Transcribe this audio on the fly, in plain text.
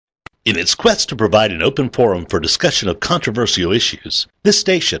In its quest to provide an open forum for discussion of controversial issues, this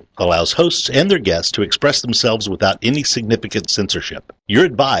station allows hosts and their guests to express themselves without any significant censorship. You're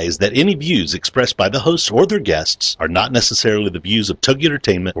advised that any views expressed by the hosts or their guests are not necessarily the views of Tuggy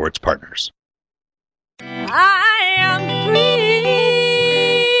Entertainment or its partners. I am free.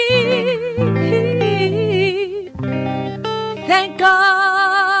 Thank God.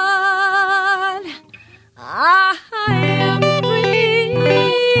 I am free.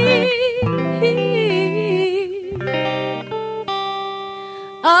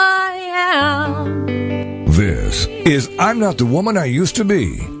 I am. This is I'm Not the Woman I Used to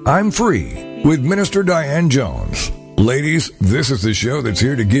Be. I'm Free with Minister Diane Jones. Ladies, this is the show that's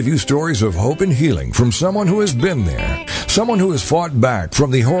here to give you stories of hope and healing from someone who has been there, someone who has fought back from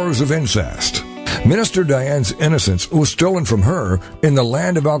the horrors of incest. Minister Diane's innocence was stolen from her in the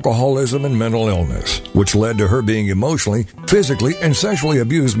land of alcoholism and mental illness, which led to her being emotionally, physically, and sexually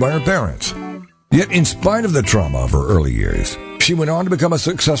abused by her parents. Yet, in spite of the trauma of her early years, she went on to become a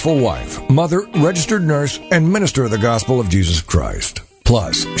successful wife, mother, registered nurse, and minister of the gospel of Jesus Christ.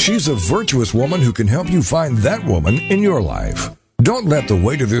 Plus, she's a virtuous woman who can help you find that woman in your life. Don't let the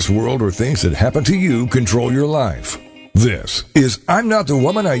weight of this world or things that happen to you control your life. This is I'm Not the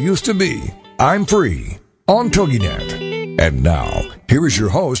Woman I Used to Be. I'm Free on TogiNet. And now, here is your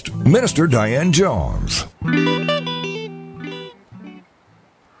host, Minister Diane Jones.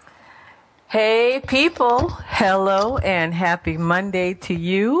 Hey people, hello and happy Monday to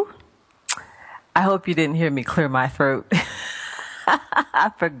you. I hope you didn't hear me clear my throat.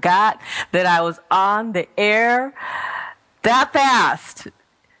 I forgot that I was on the air that fast.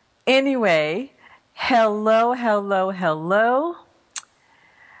 Anyway, hello.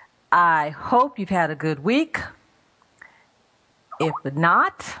 I hope you've had a good week. If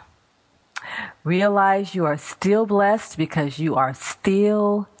not, realize you are still blessed because you are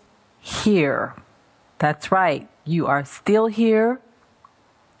still here. That's right. You are still here.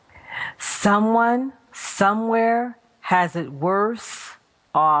 Someone, somewhere, has it worse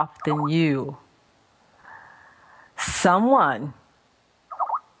off than you. Someone,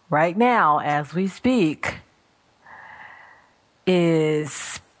 right now, as we speak,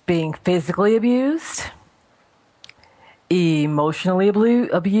 is being physically abused, emotionally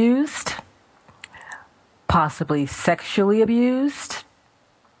abused, possibly sexually abused.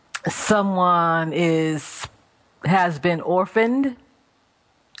 Someone has been orphaned,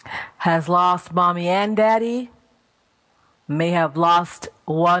 has lost mommy and daddy, may have lost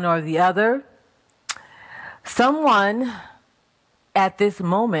one or the other. Someone at this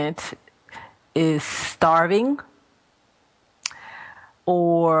moment is starving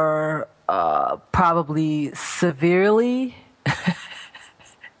or probably severely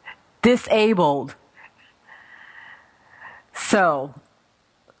disabled. So,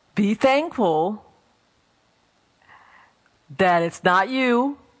 be thankful that it's not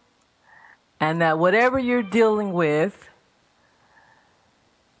you and that whatever you're dealing with,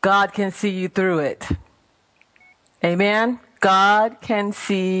 God can see you through it. Amen? God can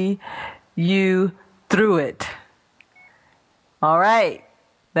see you through it. All right.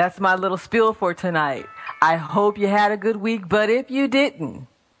 That's my little spiel for tonight. I hope you had a good week, but if you didn't,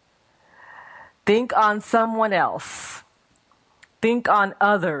 think on someone else. Think on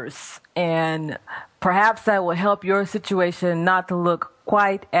others, and perhaps that will help your situation not to look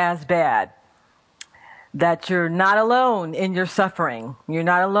quite as bad. That you're not alone in your suffering. You're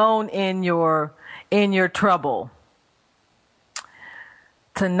not alone in your trouble.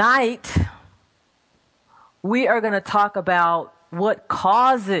 Tonight, we are going to talk about what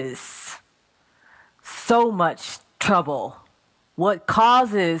causes so much trouble. What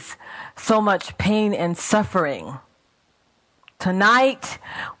causes so much pain and suffering. Tonight,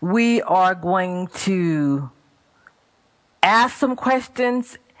 we are going to ask some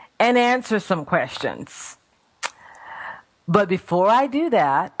questions and answer some questions. But before I do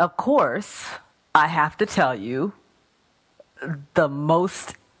that, of course, I have to tell you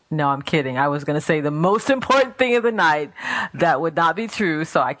no, I'm kidding. I was going to say the most important thing of the night. That would not be true,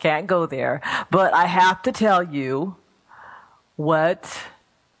 so I can't go there. But I have to tell you what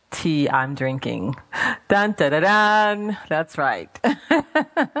tea I'm drinking. Dun, dun, dun, dun. That's right.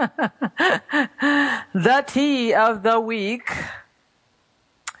 The tea of the week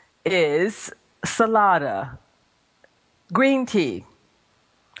is Salada. Green tea.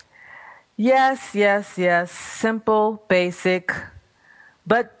 Yes. Simple, basic,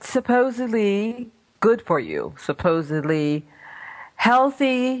 but supposedly good for you. Supposedly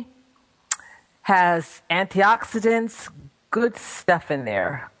healthy, has antioxidants, good stuff in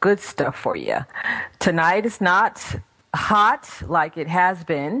there. Good stuff for you. Tonight is not hot like it has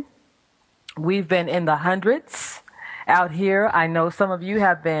been. We've been in the hundreds out here. I know some of you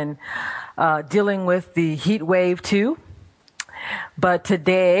have been dealing with the heat wave too. But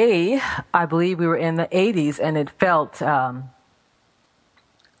today, I believe we were in the 80s, and it felt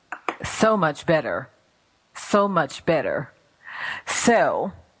so much better. So much better.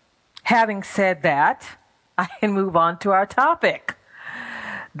 So, having said that, I can move on to our topic.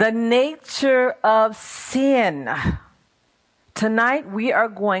 The nature of sin. Tonight, we are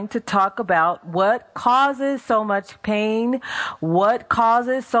going to talk about what causes so much pain, what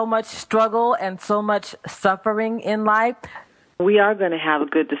causes so much struggle and so much suffering in life. We are going to have a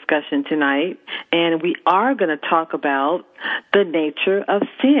good discussion tonight, and we are going to talk about the nature of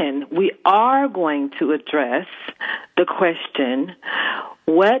sin. We are going to address the question,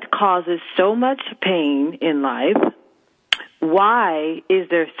 what causes so much pain in life? Why is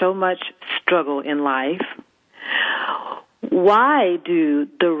there so much struggle in life? Why do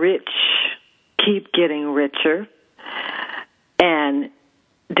the rich keep getting richer and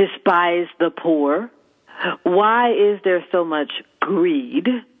despise the poor? Why is there so much greed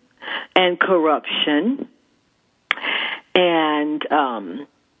and corruption and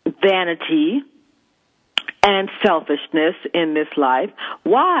vanity and selfishness in this life?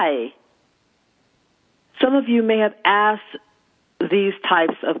 Why? Some of you may have asked these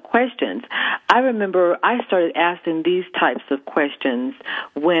types of questions. I remember I started asking these types of questions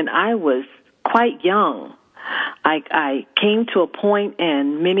when I was quite young. I came to a point,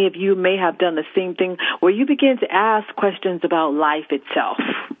 and many of you may have done the same thing, where you begin to ask questions about life itself.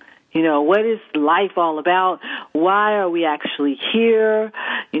 You know, what is life all about? Why are we actually here?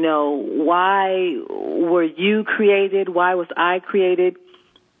 You know, why were you created? Why was I created?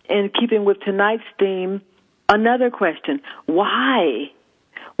 In keeping with tonight's theme, another question, why?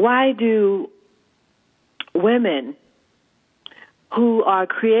 Why do women who are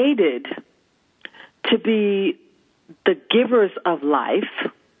created to be the givers of life,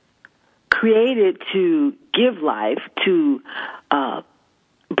 created to give life, to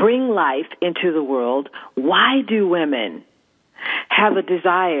bring life into the world, why do women have a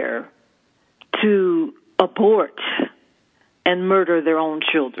desire to abort and murder their own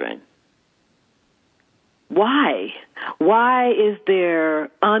children? Why? Why is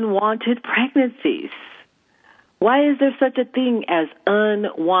there unwanted pregnancies? Why is there such a thing as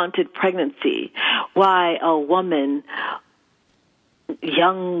unwanted pregnancy? Why a woman,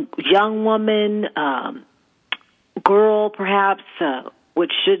 young woman, girl perhaps,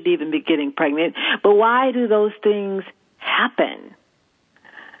 which shouldn't even be getting pregnant, but why do those things happen?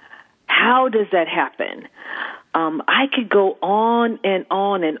 How does that happen? I could go on and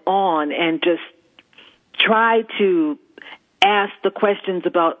on and on and just try to ask the questions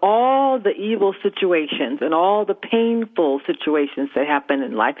about all the evil situations and all the painful situations that happen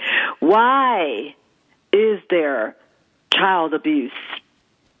in life. Why is there child abuse,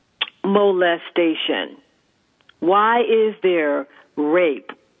 molestation? Why is there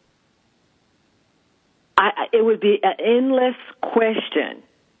rape? It would be an endless question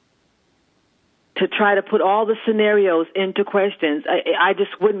to try to put all the scenarios into questions. I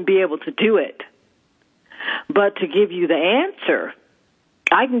just wouldn't be able to do it. But to give you the answer,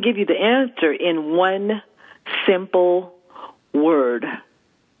 I can give you the answer in one simple word.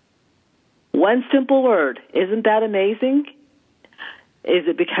 One simple word. Isn't that amazing? Is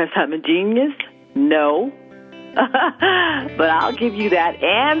it because I'm a genius? No. But I'll give you that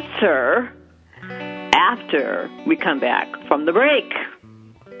answer after we come back from the break.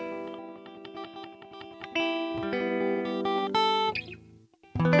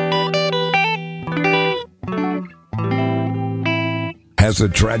 Has a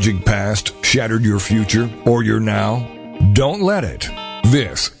tragic past shattered your future or your now? Don't let it.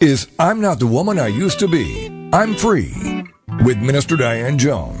 This is I'm Not the Woman I Used to Be. I'm Free with Minister Diane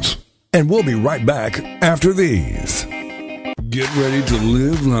Jones. And we'll be right back after these. Get ready to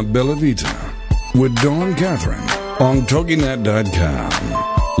live La Bella Vita with Dawn Catherine on TogiNet.com.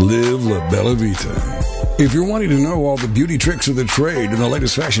 Live La Bella Vita. If you're wanting to know all the beauty tricks of the trade and the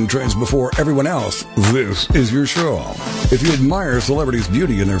latest fashion trends before everyone else, this is your show. If you admire celebrities'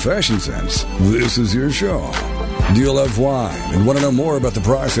 beauty and their fashion sense, this is your show. Do you love wine and want to know more about the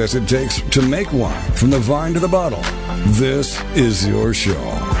process it takes to make wine from the vine to the bottle? This is your show.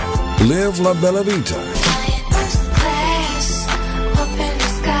 Live La Bella Vita.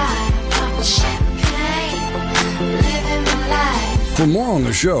 For more on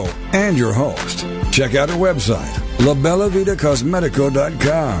the show and your host, check out our website,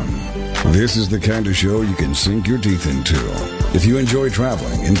 labellavitacosmetico.com. This is the kind of show you can sink your teeth into. If you enjoy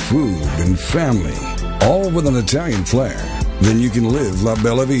traveling and food and family, all with an Italian flair, then you can live La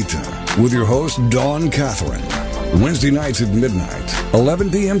Bella Vita with your host, Dawn Catherine. Wednesday nights at midnight,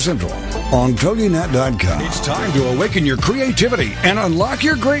 11 p.m. Central, on TogiNet.com. It's time to awaken your creativity and unlock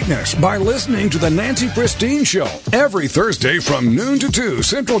your greatness by listening to The Nancy Pristine Show every Thursday from noon to 2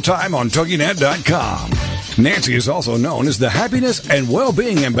 Central Time on TogiNet.com. Nancy is also known as the Happiness and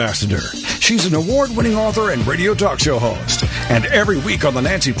Well-Being Ambassador. She's an award-winning author and radio talk show host. And every week on The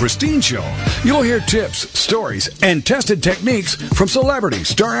Nancy Pristine Show, you'll hear tips, stories, and tested techniques from celebrities,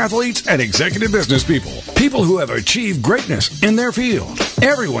 star athletes, and executive business people. People who have achieved greatness in their field.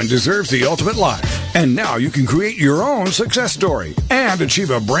 Everyone deserves the ultimate life. And now you can create your own success story and achieve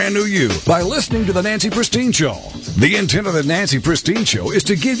a brand new you by listening to The Nancy Pristine Show. The intent of The Nancy Pristine Show is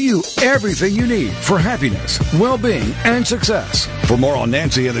to give you everything you need for happiness, well-being, and success. For more on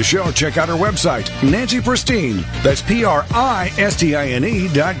Nancy and the show, check out her website, Nancy Pristine. That's PRISTINE.com.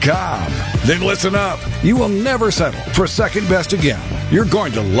 Then listen up. You will never settle for second best again. You're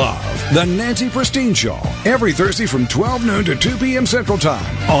going to love The Nancy Pristine Show every Thursday from 12 noon to 2 p.m. Central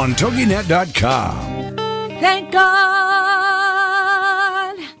Time on TogiNet.com. Thank God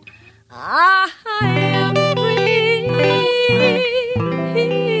I am free.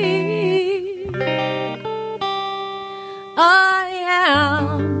 I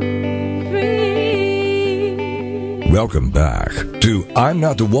am free. Welcome back to I'm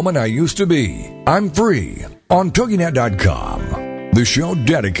Not the Woman I Used to Be. I'm Free on TogiNet.com. The show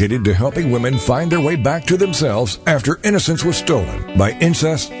dedicated to helping women find their way back to themselves after innocence was stolen by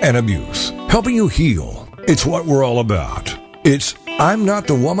incest and abuse. Helping you heal. It's what we're all about. It's I'm Not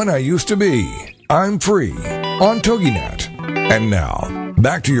the Woman I Used to Be. I'm Free on TogiNet. And now,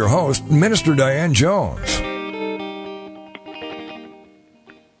 back to your host, Minister Diane Jones.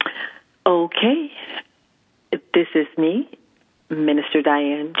 Okay, this is me, Minister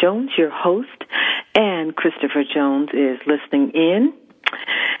Diane Jones, your host, and Christopher Jones is listening in.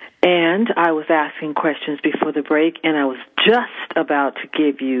 And I was asking questions before the break, and I was just about to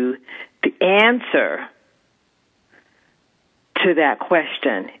give you the answer to that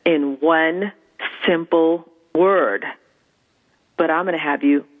question in one simple word. But I'm going to have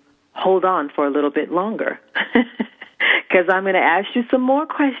you hold on for a little bit longer because I'm going to ask you some more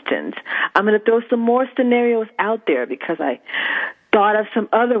questions. I'm going to throw some more scenarios out there because I thought of some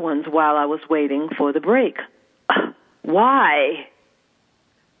other ones while I was waiting for the break. Why?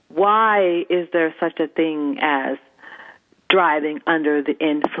 Why is there such a thing as driving under the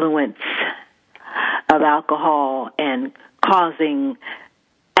influence of alcohol and causing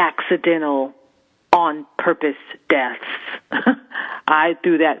accidental, on-purpose deaths? I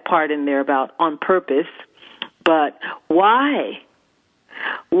threw that part in there about on purpose, but why?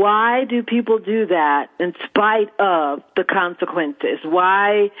 Why do people do that in spite of the consequences?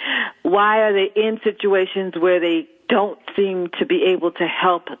 Why are they in situations where they don't seem to be able to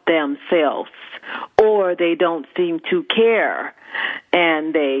help themselves, or they don't seem to care,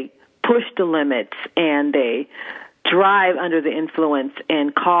 and they push the limits, and they drive under the influence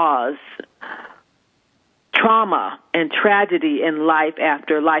and cause trauma and tragedy in life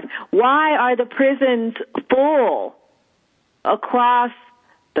after life? Why are the prisons full across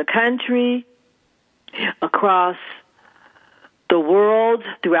the country, across the world,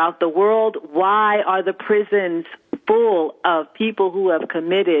 throughout the world? Why are the prisons full of people who have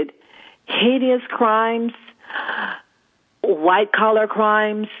committed heinous crimes, white-collar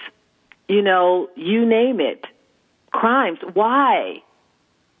crimes, you name it, crimes? Why?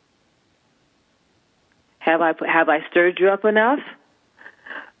 Have I stirred you up enough?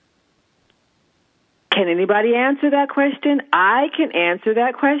 Can anybody answer that question? I can answer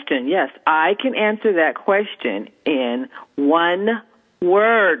that question. Yes, I can answer that question in one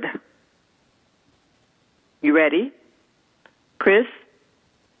word. You ready? Chris,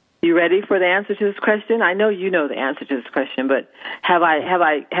 you ready for the answer to this question? I know you know the answer to this question, but have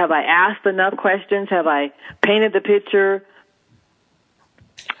I asked enough questions? Have I painted the picture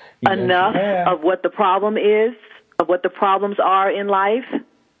enough of what the problem is, of what the problems are in life?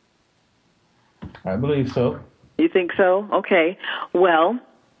 I believe so. You think so? Okay. Well,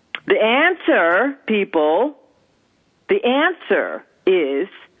 the answer, people, the answer is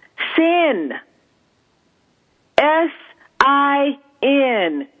sin. S-I-N,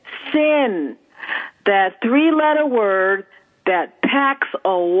 sin. That three-letter word that packs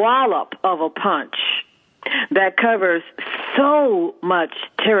a wallop of a punch, that covers so much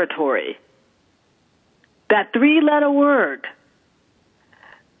territory. That three-letter word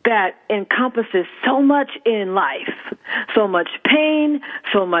that encompasses so much in life, so much pain,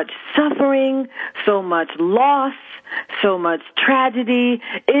 so much suffering, so much loss, so much tragedy.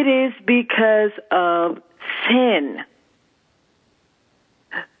 It is because of sin.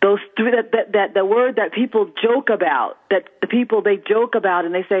 that the word that people joke about, that the people they joke about,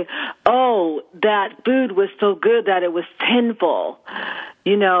 and they say, "Oh, that food was so good that it was sinful."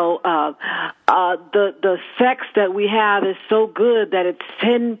 The sex that we have is so good that it's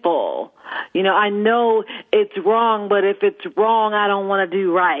sinful. I know it's wrong, but if it's wrong, I don't want to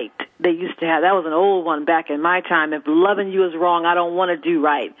do right. They used to have, that was an old one back in my time. If loving you is wrong, I don't want to do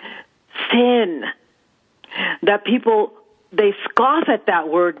right. Sin. That people, they scoff at that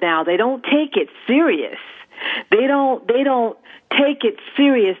word now. They don't take it serious. They don't take it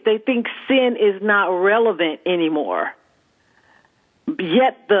serious. They think sin is not relevant anymore.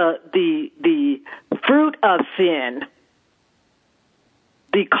 Yet the fruit of sin,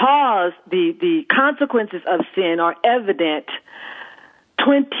 the consequences of sin are evident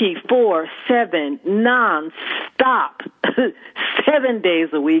 24/7, non-stop, 7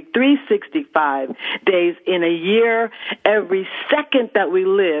 days a week, 365 days in a year, every second that we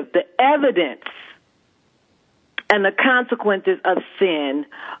live. The evidence and the consequences of sin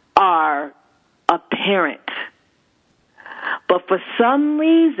are apparent. But for some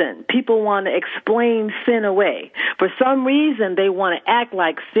reason, people want to explain sin away. For some reason, they want to act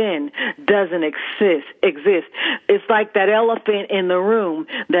like sin doesn't exist. It's like that elephant in the room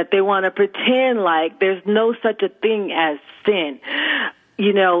that they want to pretend like there's no such a thing as sin.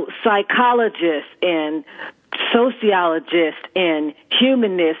 Psychologists and sociologists and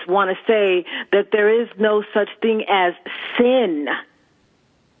humanists want to say that there is no such thing as sin.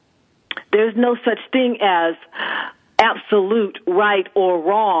 There's no such thing as absolute right or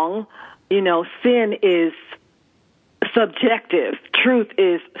wrong. Sin is subjective. Truth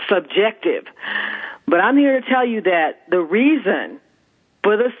is subjective. But I'm here to tell you that the reason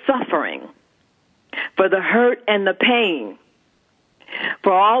for the suffering, for the hurt and the pain,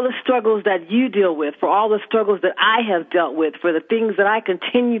 for all the struggles that you deal with, for all the struggles that I have dealt with, for the things that I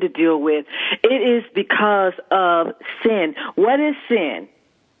continue to deal with, it is because of sin. What is sin?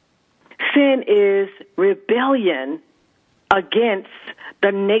 Sin is rebellion against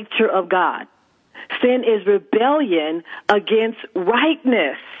the nature of God. Sin is rebellion against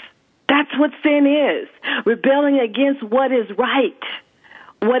rightness. That's what sin is. Rebelling against what is right,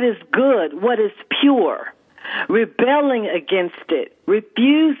 what is good, what is pure. Rebelling against it,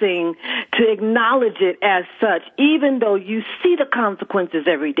 refusing to acknowledge it as such, even though you see the consequences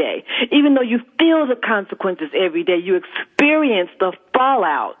every day, even though you feel the consequences every day, you experience the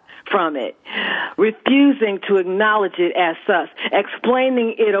fallout from it, refusing to acknowledge it as such,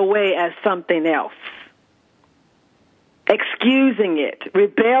 explaining it away as something else, excusing it,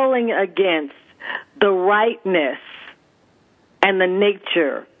 rebelling against the rightness and the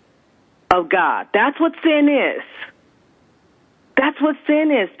nature of God. That's what sin is. That's what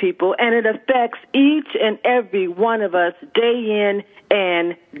sin is, people, and it affects each and every one of us day in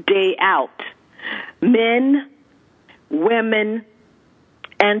and day out. Men, women,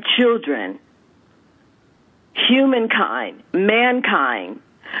 and children, humankind, mankind,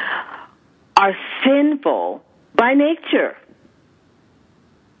 are sinful by nature.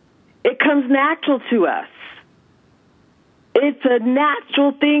 It comes natural to us. It's a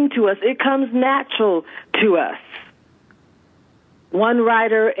natural thing to us. It comes natural to us. One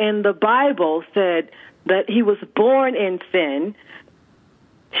writer in the Bible said that he was born in sin,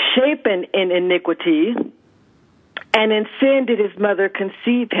 shapen in iniquity, and in sin did his mother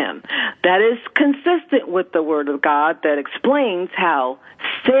conceive him. That is consistent with the Word of God that explains how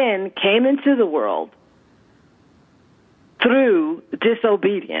sin came into the world through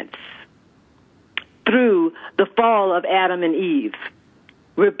disobedience, through the fall of Adam and Eve,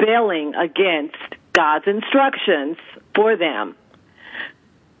 rebelling against God's instructions for them,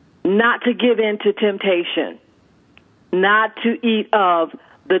 not to give in to temptation, not to eat of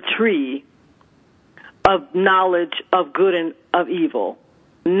the tree of knowledge of good and of evil,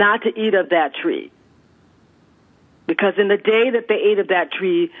 not to eat of that tree. Because in the day that they ate of that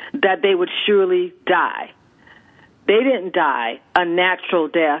tree, that they would surely die. They didn't die a natural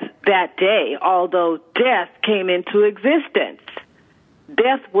death that day, although death came into existence.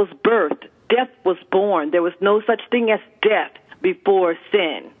 Death was birthed. Death was born. There was no such thing as death before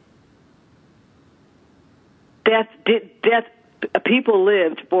sin. People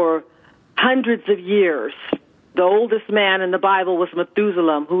lived for hundreds of years. The oldest man in the Bible was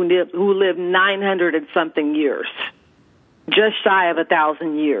Methuselah, who lived 900 and something years, just shy of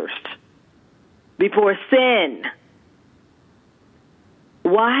 1,000 years before sin.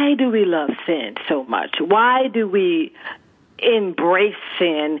 Why do we love sin so much? Why do we embrace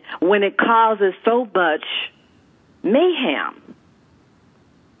sin when it causes so much mayhem?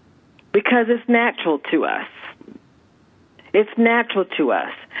 Because it's natural to us. It's natural to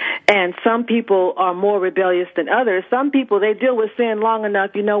us. And some people are more rebellious than others. Some people, they deal with sin long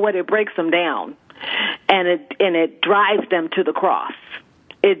enough, you know what, it breaks them down. And it drives them to the cross.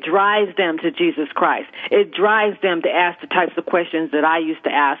 It drives them to Jesus Christ. It drives them to ask the types of questions that I used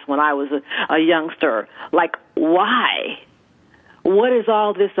to ask when I was a youngster. Like, why? What is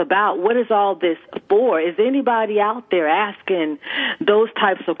all this about? What is all this for? Is anybody out there asking those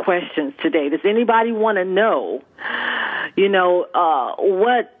types of questions today? Does anybody want to know,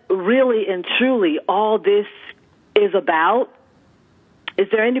 what really and truly all this is about? Is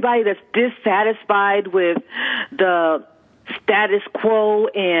there anybody that's dissatisfied with the status quo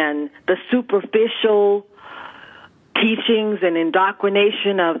and the superficial teachings and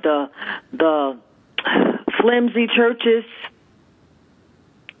indoctrination of the flimsy churches,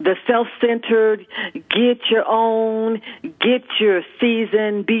 the self-centered, get your own, get your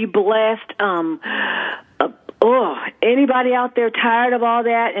season, be blessed? Anybody out there tired of all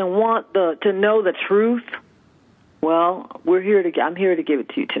that and want to know the truth? Well, I'm here to give it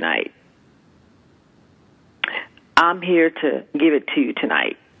to you tonight. I'm here to give it to you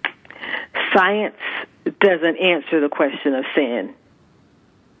tonight. Science doesn't answer the question of sin.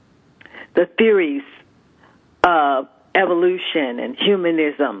 The theories of evolution and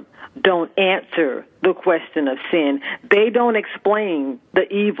humanism don't answer the question of sin. They don't explain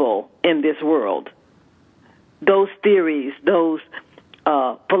the evil in this world. Those theories, those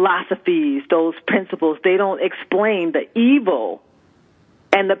philosophies, those principles, they don't explain the evil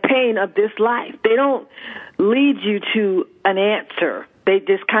and the pain of this life. They don't lead you to an answer. They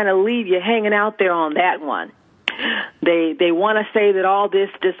just kind of leave you hanging out there on that one. They want to say that all this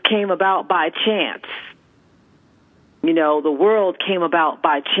just came about by chance. The world came about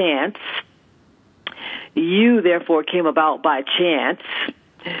by chance. You, therefore, came about by chance.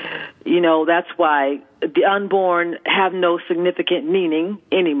 That's why the unborn have no significant meaning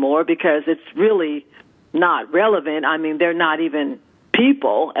anymore, because it's really not relevant. I mean, they're not even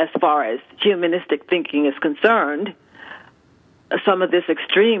people as far as humanistic thinking is concerned. Some of this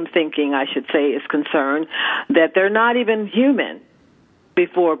extreme thinking, I should say, is concerned, that they're not even human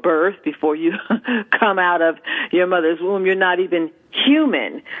before birth, before you come out of your mother's womb. You're not even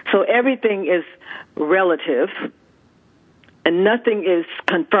human. So everything is relative, and nothing is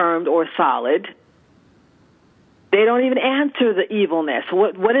confirmed or solid. They don't even answer the evilness.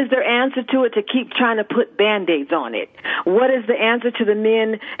 What is their answer to it? To keep trying to put Band-Aids on it. What is the answer to the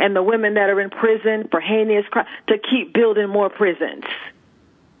men and the women that are in prison for heinous crimes? To keep building more prisons.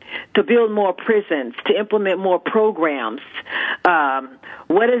 To build more prisons, to implement more programs.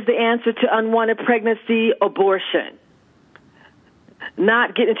 What is the answer to unwanted pregnancy? Abortion.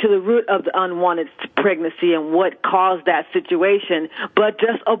 Not getting to the root of the unwanted pregnancy and what caused that situation, but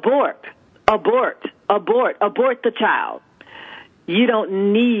just abort the child. You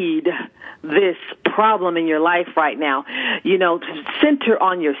don't need this problem in your life right now. Center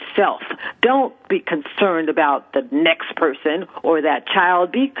on yourself. Don't be concerned about the next person or that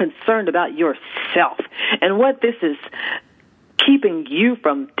child. Be concerned about yourself and what this is keeping you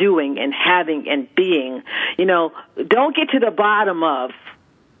from doing and having and being. Don't get to the bottom of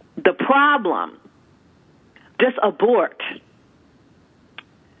the problem. Just abort.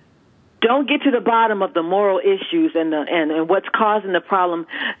 Don't get to the bottom of the moral issues and what's causing the problem.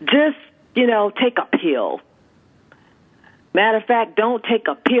 Just, take a pill. Matter of fact, don't take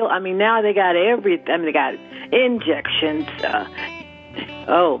a pill. I mean, now they got everything. They got injections.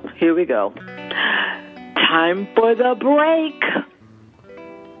 Here we go. Time for the break.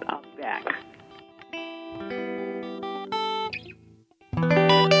 I'll be back.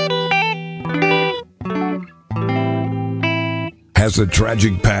 Has a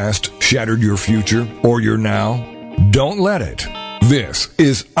tragic past shattered your future or your now? Don't let it. This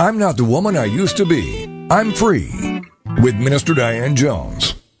is I'm Not the Woman I Used to Be. I'm Free with Minister Diane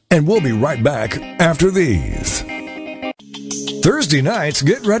Jones. And we'll be right back after these. Thursday nights,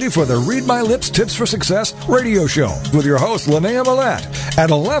 get ready for the Read My Lips Tips for Success radio show with your host, Linnea Millette,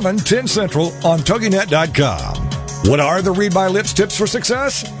 at 11:10 Central on TogiNet.com. What are the Read My Lips Tips for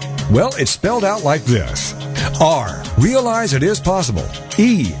Success? Well, it's spelled out like this. R, realize it is possible.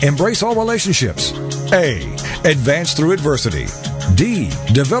 E, embrace all relationships. A, advance through adversity. D,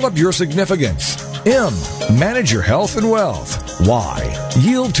 develop your significance. M, manage your health and wealth. Y,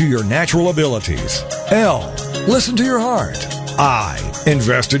 yield to your natural abilities. L, listen to your heart. I,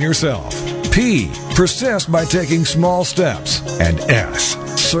 invest in yourself. P, persist by taking small steps. And S,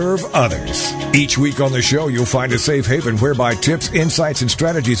 serve others. Each week on the show, you'll find a safe haven whereby tips, insights, and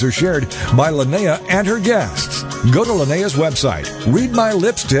strategies are shared by Linnea and her guests. Go to Linnea's website,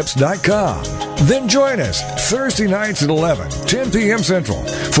 readmylipstips.com. Then join us Thursday nights at 11, 10 p.m. Central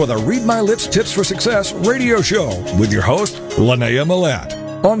for the Read My Lips Tips for Success radio show with your host, Linnea Millette,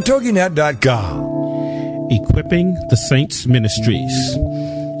 on TogiNet.com. Equipping the Saints Ministries.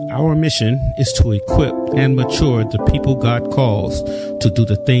 Our mission is to equip and mature the people God calls to do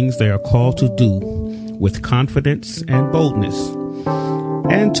the things they are called to do with confidence and boldness,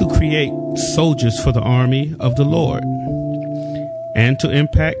 and to create soldiers for the army of the Lord, and to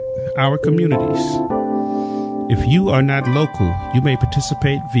impact our communities. If you are not local, you may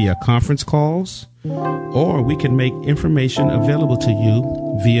participate via conference calls, or we can make information available to you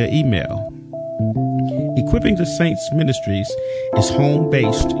via email. Equipping the Saints Ministries is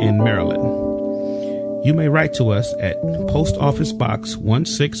home-based in Maryland. You may write to us at Post Office Box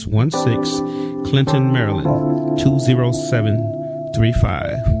 1616, Clinton, Maryland,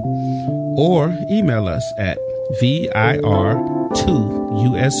 20735, or email us at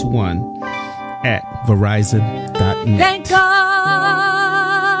vir2us1@verizon.net. Thank God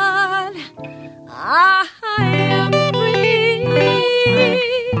I am free.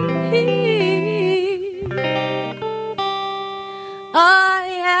 I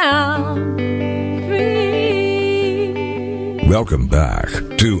am free. Welcome back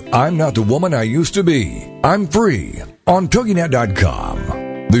to I'm Not the Woman I Used to Be. I'm Free on TogiNet.com.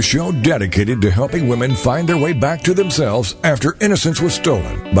 The show dedicated to helping women find their way back to themselves after innocence was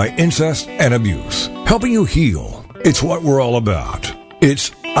stolen by incest and abuse. Helping you heal. It's what we're all about.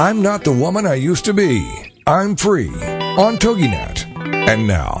 It's I'm Not the Woman I Used to Be. I'm Free on TogiNet. And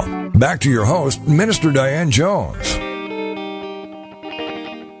now, back to your host, Minister Diane Jones.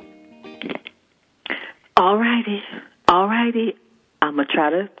 All righty. I'm going to try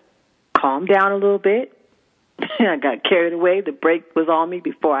to calm down a little bit. I got carried away. The brake was on me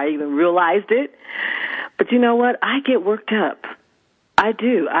before I even realized it. But you know what? I get worked up. I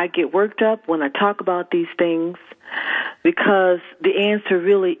do. I get worked up when I talk about these things because the answer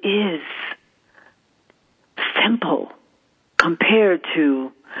really is simple compared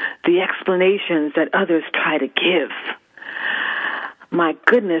to the explanations that others try to give. My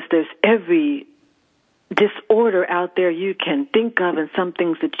goodness, there's every disorder out there you can think of, and some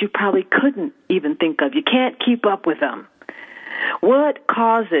things that you probably couldn't even think of. You can't keep up with them. What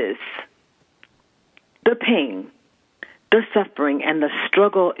causes the pain, the suffering, and the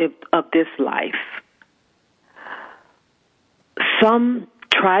struggle of this life? Some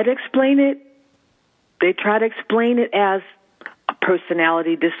try to explain it. They try to explain it as a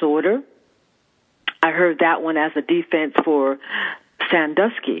personality disorder. I heard that one as a defense for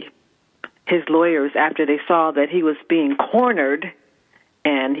Sandusky. His lawyers, after they saw that he was being cornered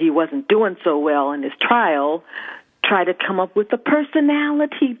and he wasn't doing so well in his trial, tried to come up with a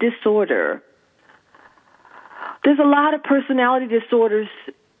personality disorder. There's a lot of personality disorders,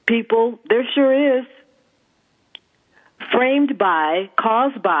 people. There sure is. Framed by,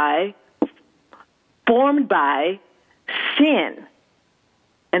 caused by, formed by sin.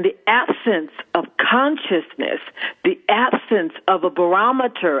 And the absence of consciousness, the absence of a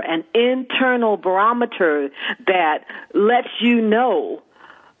barometer, an internal barometer that lets you know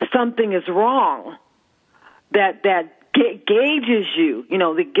something is wrong, that gauges you, you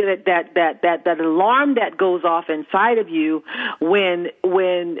know, that alarm that goes off inside of you when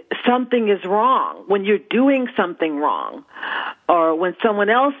something is wrong, when you're doing something wrong, or when someone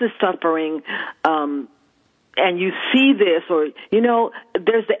else is suffering, and you see this, or, you know,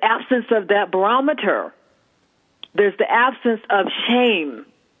 there's the absence of that barometer. There's the absence of shame.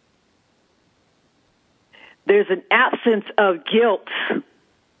 There's an absence of guilt.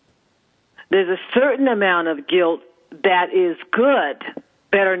 There's a certain amount of guilt that is good,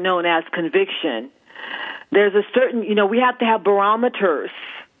 better known as conviction. There's a certain, you know, we have to have barometers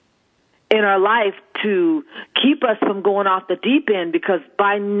in our life to keep us from going off the deep end, because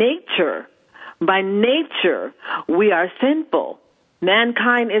by nature, we are sinful.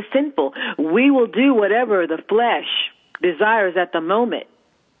 Mankind is sinful. We will do whatever the flesh desires at the moment.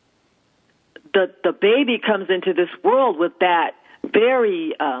 The baby comes into this world with that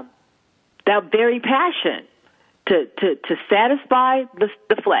very passion to satisfy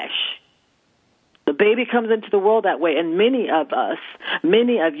the flesh. The baby comes into the world that way, and many of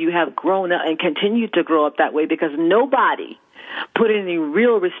you have grown up and continue to grow up that way because nobody put any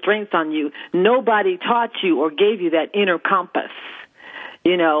real restraints on you. Nobody taught you or gave you that inner compass.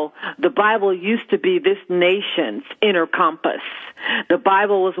 You know, the Bible used to be this nation's inner compass. The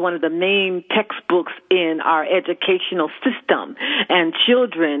Bible was one of the main textbooks in our educational system, and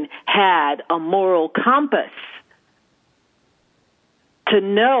children had a moral compass to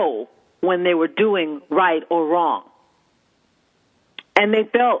know when they were doing right or wrong. And they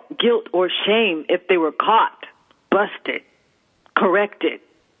felt guilt or shame if they were caught, busted, corrected,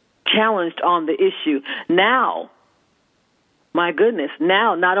 challenged on the issue. Now, my goodness,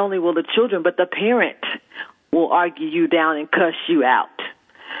 now not only will the children, but the parent will argue you down and cuss you out.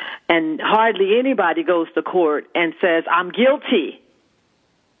 And hardly anybody goes to court and says, I'm guilty.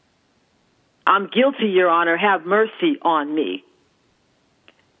 I'm guilty, Your Honor. Have mercy on me.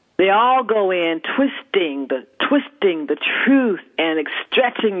 They all go in twisting the truth and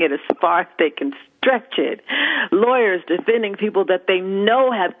stretching it as far as they can stretch it. Lawyers defending people that they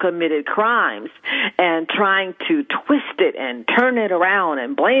know have committed crimes and trying to twist it and turn it around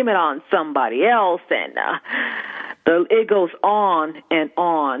and blame it on somebody else. And it goes on and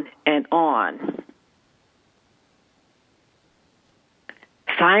on and on.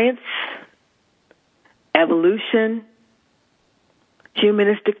 Science, evolution,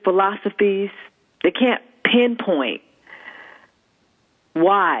 humanistic philosophies, they can't pinpoint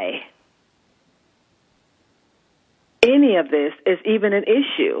why any of this is even an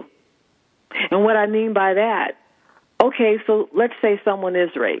issue. And what I mean by that, okay, so let's say someone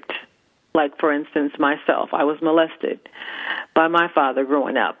is raped. Like, for instance, myself. I was molested by my father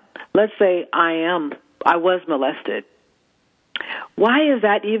growing up. Let's say I was molested. Why is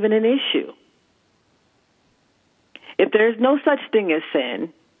that even an issue? If there's no such thing as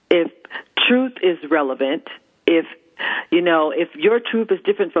sin, if truth is relevant, if your truth is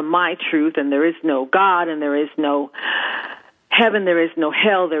different from my truth, and there is no God, and there is no heaven, there is no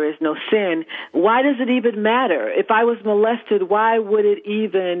hell, there is no sin, why does it even matter? If I was molested, why would it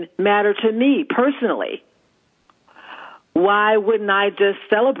even matter to me personally? Why wouldn't I just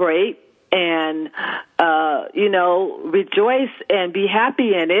celebrate and, rejoice and be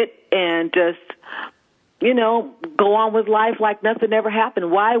happy in it and just, go on with life like nothing ever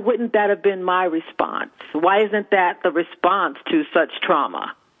happened? Why wouldn't that have been my response? Why isn't that the response to such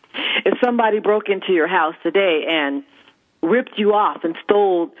trauma? If somebody broke into your house today and ripped you off and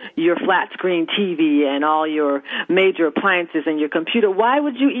stole your flat screen TV and all your major appliances and your computer, why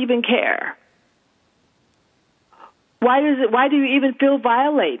would you even care? Why do you even feel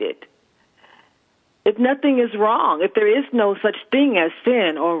violated? If nothing is wrong, if there is no such thing as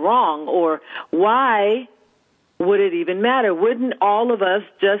sin or wrong, or why would it even matter? Wouldn't all of us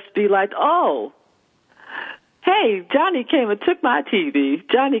just be like, oh, hey, Johnny came and took my TV.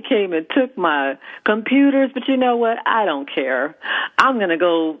 Johnny came and took my computers, but you know what? I don't care. I'm going to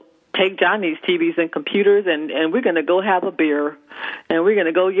go take Johnny's TVs and computers, and we're going to go have a beer, and we're going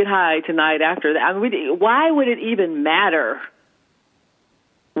to go get high tonight after that. I mean, why would it even matter?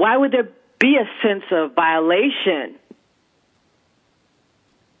 Why would there be a sense of violation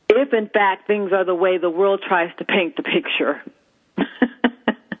if, in fact, things are the way the world tries to paint the picture?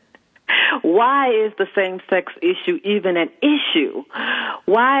 Why is the same-sex issue even an issue?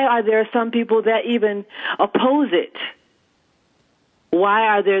 Why are there some people that even oppose it? Why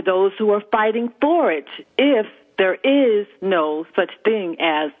are there those who are fighting for it if there is no such thing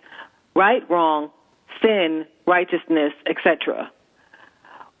as right, wrong, sin, righteousness, etc.?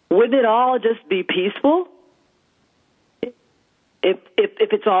 Wouldn't it all just be peaceful? If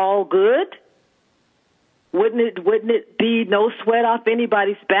it's all good? Wouldn't it be no sweat off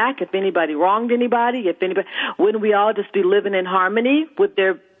anybody's back if anybody wronged anybody? Wouldn't we all just be living in harmony with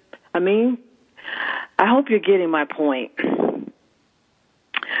their? I hope you're getting my point.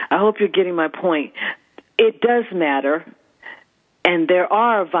 I hope you're getting my point. It does matter, and there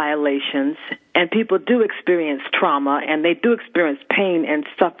are violations, and people do experience trauma, and they do experience pain and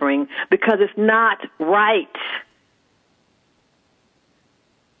suffering because it's not right.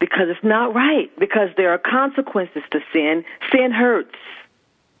 Because it's not right. Because there are consequences to sin. Sin hurts.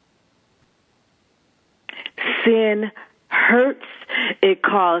 Sin hurts. It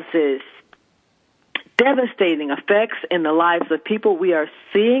causes devastating effects in the lives of people. We are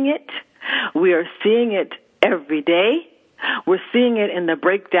seeing it. We are seeing it every day. We're seeing it in the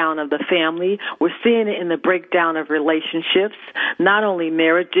breakdown of the family. We're seeing it in the breakdown of relationships, not only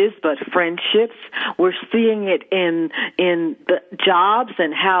marriages, but friendships. We're seeing it in the jobs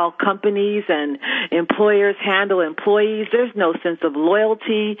and how companies and employers handle employees. There's no sense of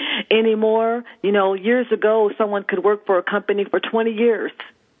loyalty anymore. Years ago, someone could work for a company for 20 years,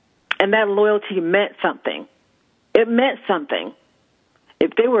 and that loyalty meant something. It meant something.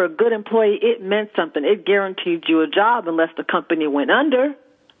 If they were a good employee, it meant something. It guaranteed you a job unless the company went under.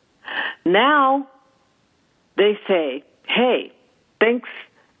 Now, they say, hey, thanks.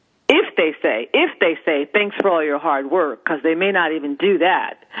 If they say, thanks for all your hard work, because they may not even do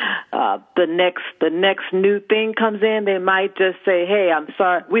that. The next new thing comes in, they might just say, hey, I'm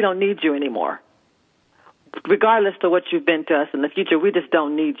sorry, we don't need you anymore. regardless of what you've been to us in the future, we just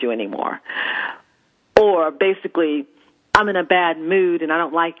don't need you anymore. Or basically, I'm in a bad mood and I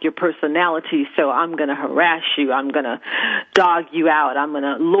don't like your personality, so I'm going to harass you. I'm going to dog you out. I'm going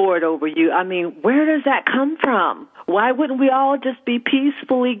to lord over you. I mean, where does that come from? Why wouldn't we all just be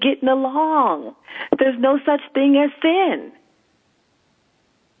peacefully getting along? There's no such thing as sin.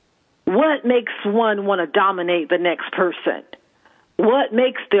 What makes one want to dominate the next person? What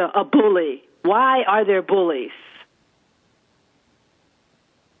makes a bully? Why are there bullies?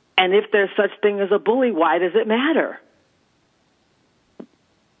 And if there's such thing as a bully, why does it matter?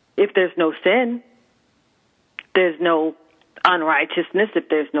 If there's no sin, there's no unrighteousness, if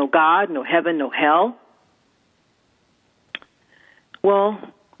there's no God, no heaven, no hell, well,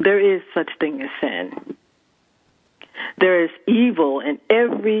 there is such thing as sin. There is evil in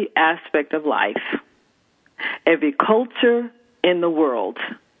every aspect of life. Every culture in the world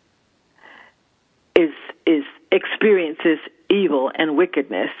experiences evil and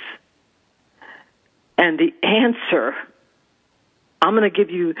wickedness. And the answer, I'm going to give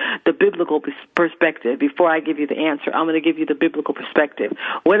you the biblical perspective. Before I give you the answer, I'm going to give you the biblical perspective.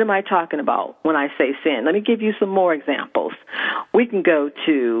 What am I talking about when I say sin? Let me give you some more examples. We can go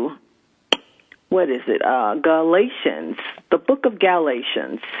to, Galatians, the book of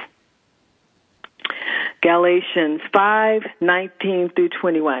Galatians. Galatians 5:19 through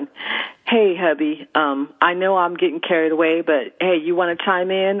 21. Hey, hubby, I know I'm getting carried away, but hey, you want to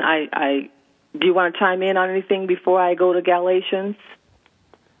chime in? Do you want to chime in on anything before I go to Galatians?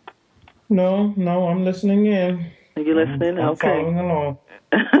 No, I'm listening in. Are you listening? I'm Okay. following along.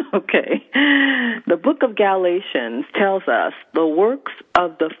 Okay. The book of Galatians tells us the works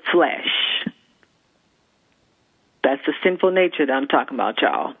of the flesh. That's the sinful nature that I'm talking about,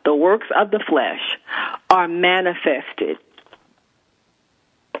 y'all. The works of the flesh are manifested,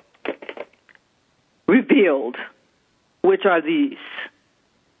 revealed, which are these.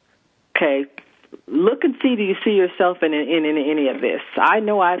 Okay. Look and see, do you see yourself in any of this? I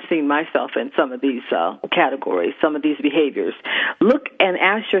know I've seen myself in some of these categories, some of these behaviors. Look and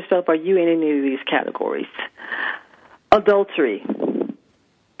ask yourself, are you in any of these categories? Adultery,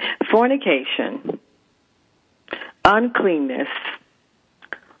 fornication, uncleanness,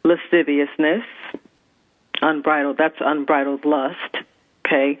 lasciviousness, that's unbridled lust,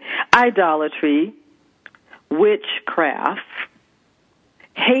 okay, idolatry, witchcraft,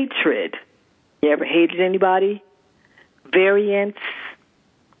 hatred. You ever hated anybody? Variance,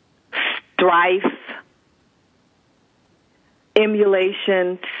 strife,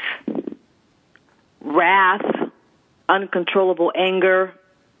 emulations, wrath, uncontrollable anger,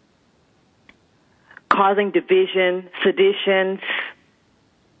 causing division, seditions,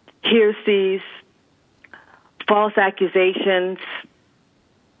 heresies, false accusations,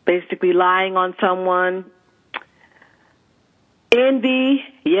 basically lying on someone. Envy.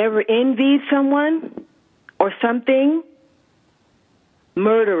 You ever envied someone or something?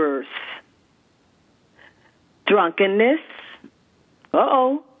 Murderers. Drunkenness.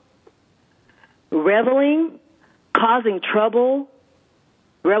 Reveling. Causing trouble.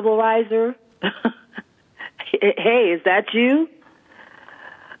 Rebelizer. Hey, is that you?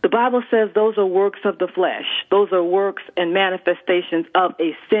 The Bible says those are works of the flesh. Those are works and manifestations of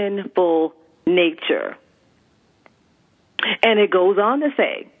a sinful nature. And it goes on to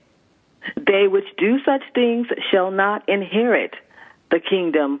say, they which do such things shall not inherit the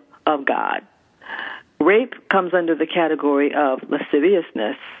kingdom of God. Rape comes under the category of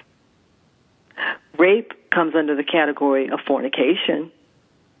lasciviousness. Rape comes under the category of fornication.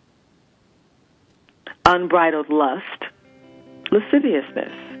 Unbridled lust,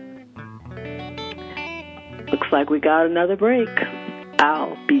 lasciviousness. Looks like we got another break.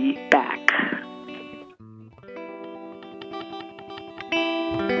 I'll be back.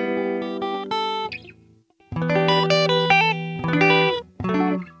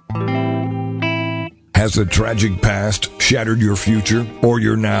 Has a tragic past shattered your future or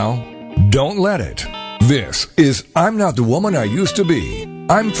your now? Don't let it. This is I'm Not the Woman I Used to Be.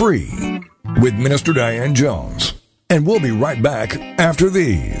 I'm Free with Minister Diane Jones. And we'll be right back after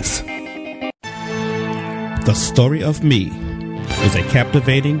these. The Story of Me is a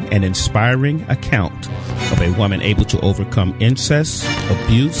captivating and inspiring account of a woman able to overcome incest,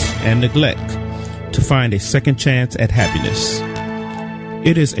 abuse, and neglect to find a second chance at happiness.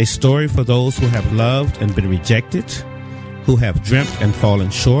 It is a story for those who have loved and been rejected, who have dreamt and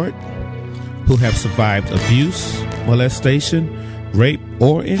fallen short, who have survived abuse, molestation, rape,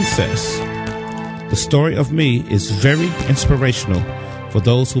 or incest. The Story of Me is very inspirational for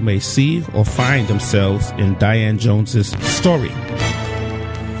those who may see or find themselves in Diane Jones's story.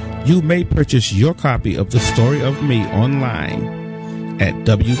 You may purchase your copy of The Story of Me online at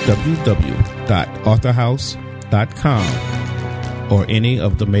www.authorhouse.com or any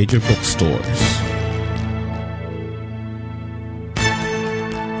of the major bookstores.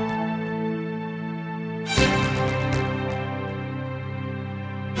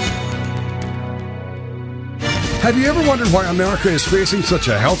 Have you ever wondered why America is facing such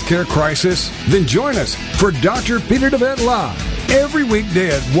a healthcare crisis? Then join us for Dr. Peter DeVette Live every weekday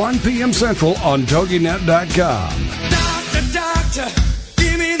at 1 p.m. Central on TogiNet.com. Doctor,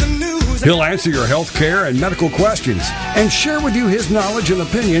 give me the news. He'll answer your health care and medical questions and share with you his knowledge and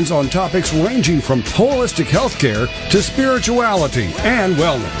opinions on topics ranging from holistic health care to spirituality and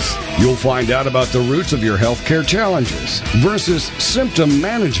wellness. You'll find out about the roots of your health care challenges versus symptom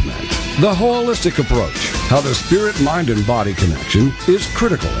management, the holistic approach, how the spirit, mind, and body connection is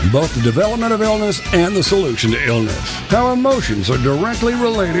critical in both the development of illness and the solution to illness, how emotions are directly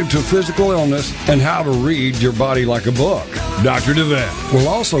related to physical illness, and how to read your body like a book. Dr. DeVette will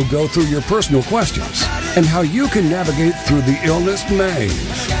also go through your personal questions and how you can navigate through the illness maze.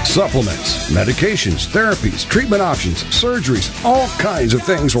 Supplements, medications, therapies, treatment options, surgeries, all kinds of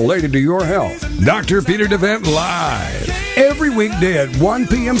things related to your health. Dr. Peter DeVette Live every weekday at 1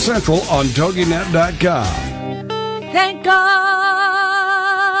 p.m. Central on TogiNet.com. Thank God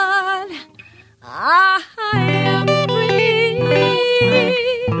I am free.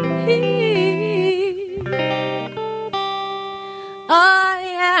 I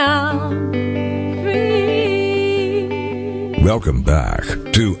am free. Welcome back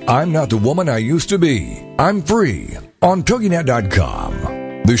to I'm Not the Woman I Used to Be. I'm Free on TogiNet.com.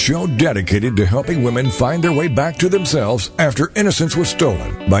 The show dedicated to helping women find their way back to themselves after innocence was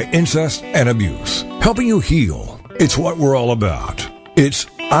stolen by incest and abuse. Helping you heal. It's what we're all about. It's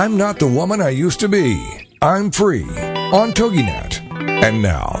I'm Not the Woman I Used to Be. I'm Free on TogiNet. And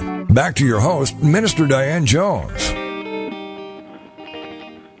now, back to your host, Minister Diane Jones.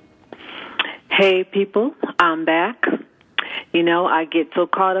 Hey, people, I'm back. You know, I get so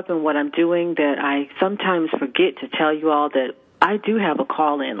caught up in what I'm doing that I sometimes forget to tell you all that I do have a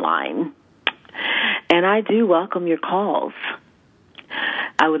call-in line, and I do welcome your calls.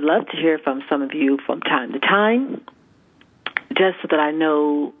 I would love to hear from some of you from time to time, just so that I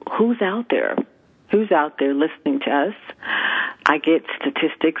know who's out there listening to us. I get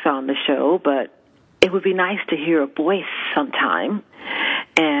statistics on the show, but it would be nice to hear a voice sometime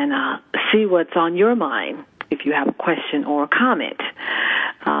and see what's on your mind if you have a question or a comment.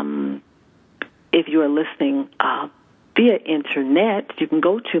 If you are listening via internet, you can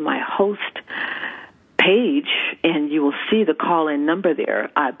go to my host page and you will see the call-in number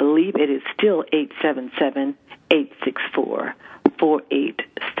there. I believe it is still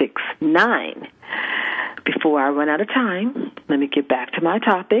 877-864-4869. Before I run out of time, let me get back to my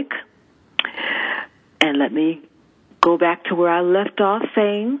topic and let me go back to where I left off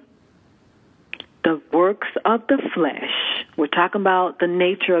saying the works of the flesh. We're talking about the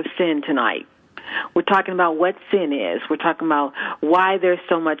nature of sin tonight. We're talking about what sin is. We're talking about why there's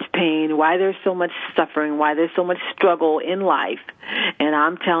so much pain, why there's so much suffering, why there's so much struggle in life. And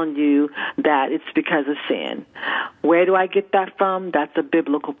I'm telling you that it's because of sin. Where do I get that from? That's a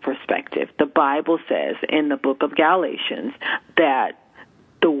biblical perspective. The Bible says in the book of Galatians that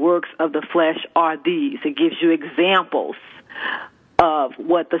the works of the flesh are these. It gives you examples of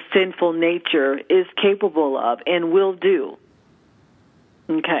what the sinful nature is capable of and will do.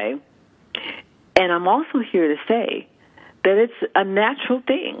 Okay? And I'm also here to say that it's a natural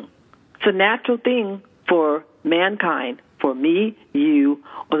thing. It's a natural thing for mankind, for me, you,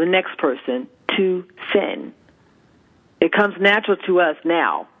 or the next person to sin. It comes natural to us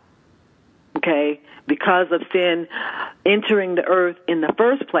now, okay? Because of sin entering the earth in the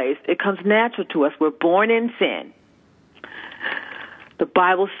first place, it comes natural to us. We're born in sin. The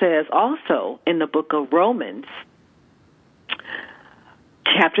Bible says also in the book of Romans,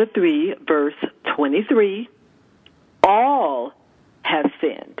 chapter 3, verse 23, all have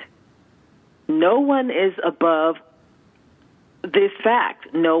sinned. No one is above this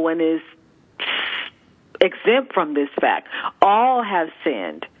fact. No one is exempt from this fact. All have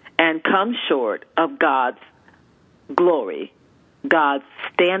sinned and come short of God's glory, God's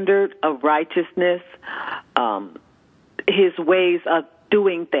standard of righteousness, His ways of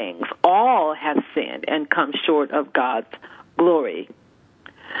doing things. All have sinned and come short of God's glory.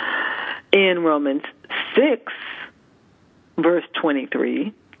 In Romans 6, verse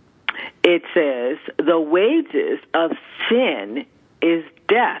 23, it says, the wages of sin is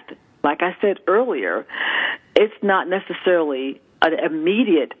death. Like I said earlier, it's not necessarily an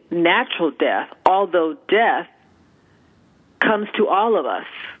immediate natural death, although death comes to all of us.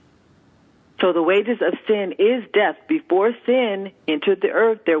 So the wages of sin is death. Before sin entered the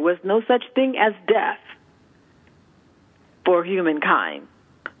earth, there was no such thing as death for humankind.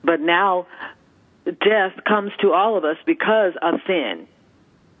 But now death comes to all of us because of sin.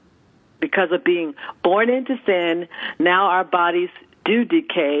 Because of being born into sin, now our bodies do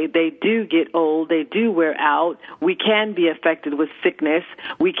decay, they do get old, they do wear out. We can be affected with sickness.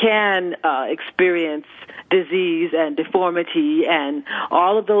 We can experience disease and deformity and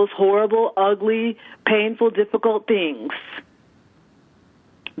all of those horrible, ugly, painful, difficult things.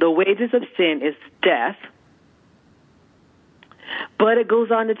 The wages of sin is death. But it goes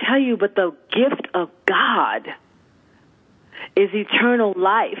on to tell you, but the gift of God is eternal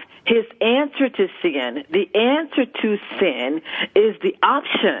life. His answer to sin, the answer to sin is the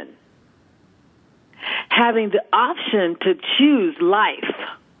option. Having the option to choose life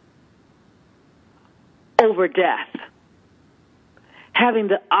over death. Having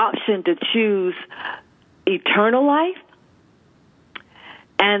the option to choose eternal life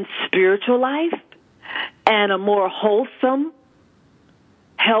and spiritual life and a more wholesome,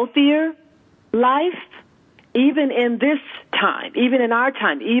 healthier life, even in this time, even in our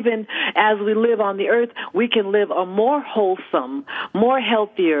time, even as we live on the earth, we can live a more wholesome, more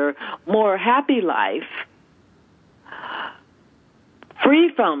healthier, more happy life,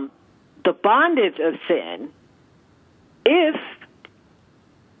 free from the bondage of sin, if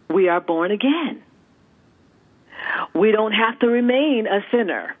we are born again. We don't have to remain a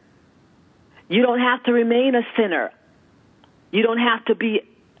sinner. You don't have to remain a sinner. You don't have to be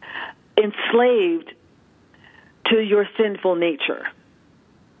enslaved to your sinful nature,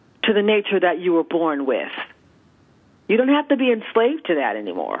 to the nature that you were born with. You don't have to be enslaved to that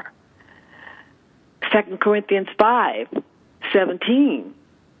anymore. 2 Corinthians 5:17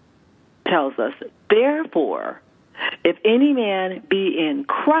 tells us, therefore, if any man be in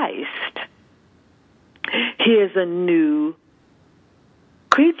Christ, he is a new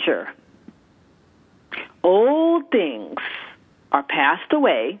creature. Old things are passed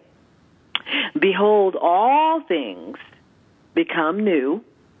away. Behold, all things become new.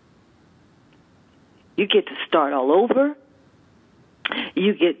 You get to start all over.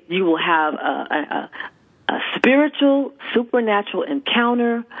 You will have a spiritual, supernatural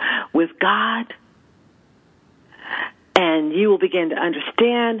encounter with God. And you will begin to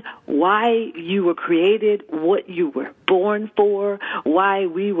understand why you were created, what you were born for, why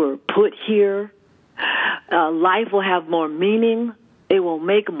we were put here. Life will have more meaning. It will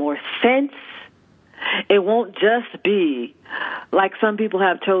make more sense. It won't just be like some people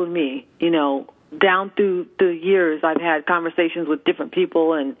have told me, down through the years. I've had conversations with different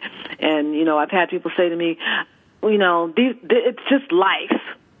people and I've had people say to me, it's just life.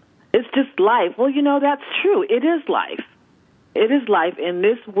 It's just life. Well, that's true. It is life. It is life in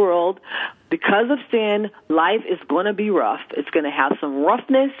this world. Because of sin, life is going to be rough. It's going to have some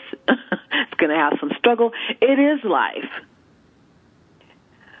roughness. It's going to have some struggle. It is life.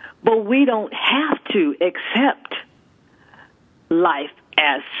 But we don't have to accept life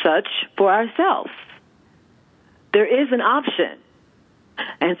as such for ourselves. There is an option.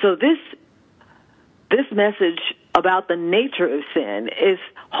 And so this message about the nature of sin is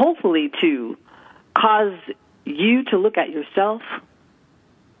hopefully to cause you to look at yourself,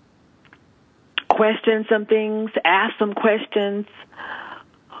 question some things, ask some questions,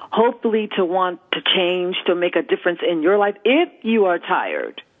 hopefully to want to change, to make a difference in your life. If you are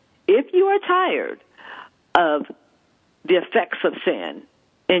tired of the effects of sin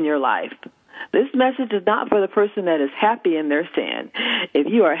in your life, this message is not for the person that is happy in their sin. If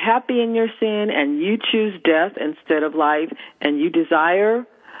you are happy in your sin and you choose death instead of life and you desire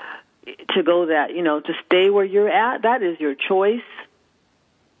to go to stay where you're at, that is your choice.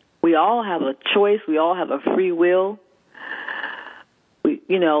 We all have a choice. We all have a free will.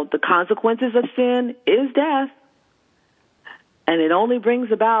 The consequences of sin is death. And it only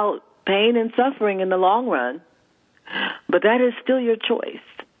brings about pain and suffering in the long run. But that is still your choice.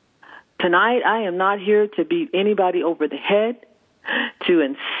 Tonight, I am not here to beat anybody over the head, to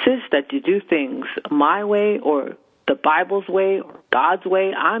insist that you do things my way or the Bible's way or God's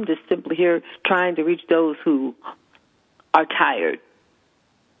way. I'm just simply here trying to reach those who are tired.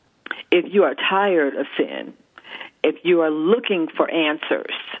 If you are tired of sin, if you are looking for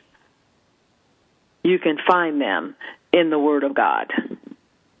answers, you can find them in the Word of God.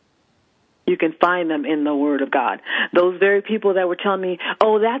 You can find them in the Word of God. Those very people that were telling me,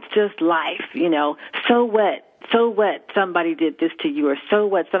 oh, that's just life, so what? So what? Somebody did this to you, or so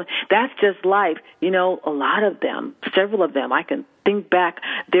what? That's just life. A lot of them, several of them, I can think back,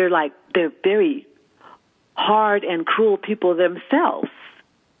 they're very hard and cruel people themselves.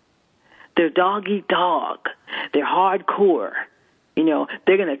 They're dog eat dog. They're hardcore. You know,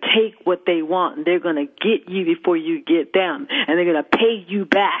 they're going to take what they want, and they're going to get you before you get them, and they're going to pay you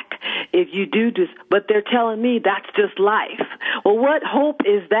back if you do this. But they're telling me that's just life. Well, what hope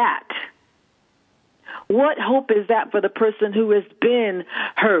is that? What hope is that for the person who has been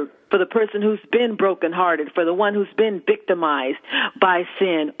hurt, for the person who's been brokenhearted, for the one who's been victimized by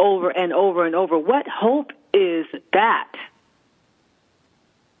sin over and over and over? What hope is that?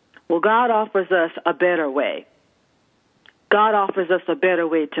 Well, God offers us a better way. God offers us a better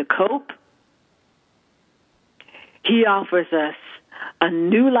way to cope. He offers us a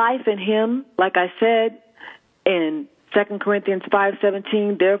new life in Him, like I said in 2 Corinthians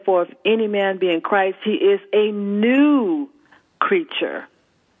 5:17. Therefore, if any man be in Christ, he is a new creature.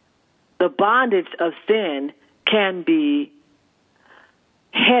 The bondage of sin can be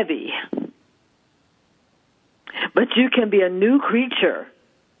heavy, but you can be a new creature.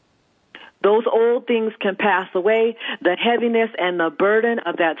 Those old things can pass away. The heaviness and the burden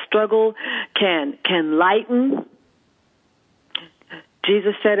of that struggle can lighten.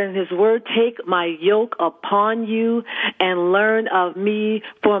 Jesus said in His word, take my yoke upon you and learn of me,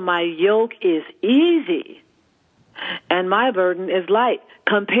 for my yoke is easy and my burden is light.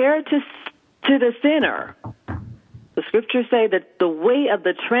 Compared to the sinner, the scriptures say that the way of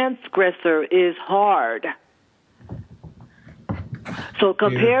the transgressor is hard. So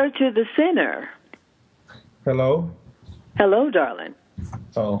compared to the sinner. Hello? Hello, darling.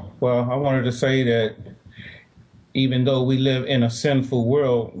 Oh, well, I wanted to say that even though we live in a sinful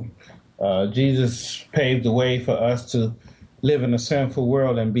world, Jesus paved the way for us to live in a sinful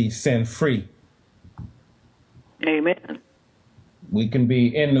world and be sin-free. Amen. We can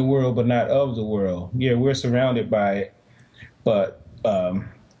be in the world but not of the world. Yeah, we're surrounded by it, but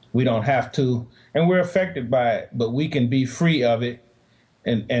we don't have to. And we're affected by it, but we can be free of it,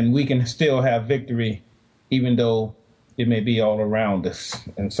 and we can still have victory, even though it may be all around us.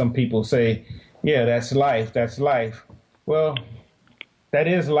 And some people say, yeah, that's life, that's life. Well, that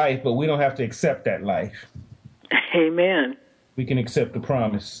is life, but we don't have to accept that life. Amen. We can accept the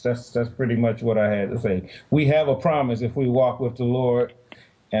promise. That's pretty much what I had to say. We have a promise if we walk with the Lord,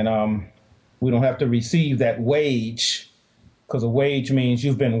 and we don't have to receive that wage, because a wage means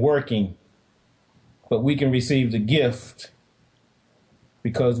you've been working. But we can receive the gift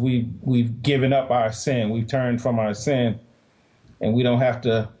because we've given up our sin. We've turned from our sin, and we don't have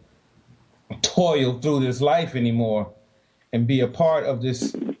to toil through this life anymore and be a part of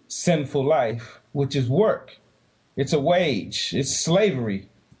this sinful life, which is work. It's a wage. It's slavery.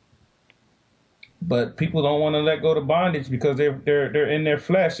 But people don't want to let go of bondage because they're in their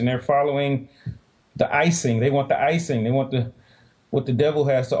flesh and they're following the icing. They want the icing. They want what the devil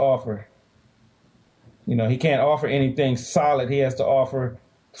has to offer. You know, he can't offer anything solid. He has to offer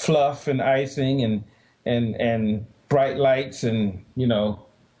fluff and icing and bright lights and, you know,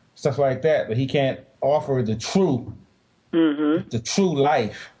 stuff like that. But he can't offer the true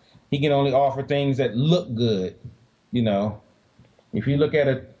life. He can only offer things that look good. You know, if you look at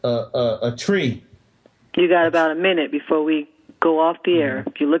a tree. You got about a minute before we go off the air.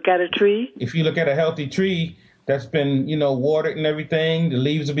 If you look at a tree. If you look at a healthy tree that's been, you know, watered and everything, the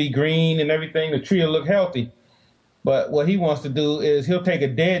leaves will be green and everything, the tree will look healthy. But what he wants to do is he'll take a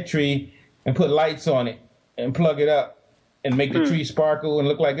dead tree and put lights on it and plug it up and make the tree sparkle and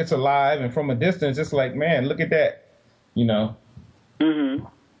look like it's alive. And from a distance, it's like, man, look at that, you know. Mm-hmm.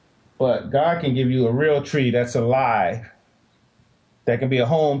 But God can give you a real tree that's alive, that can be a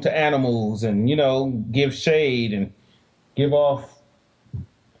home to animals and, you know, give shade and give off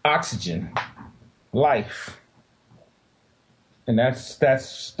oxygen, life. And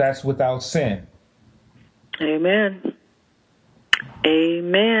that's without sin. Amen.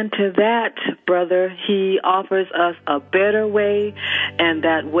 Amen to that, brother. He offers us a better way, and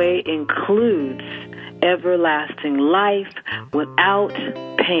that way includes everlasting life without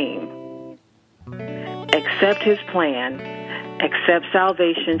pain. Accept His plan. Accept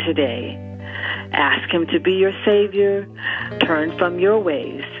salvation today. Ask Him to be your Savior. Turn from your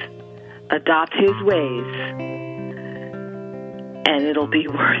ways. Adopt His ways. And it'll be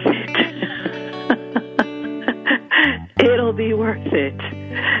worth it. It'll be worth it.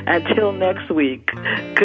 Until next week.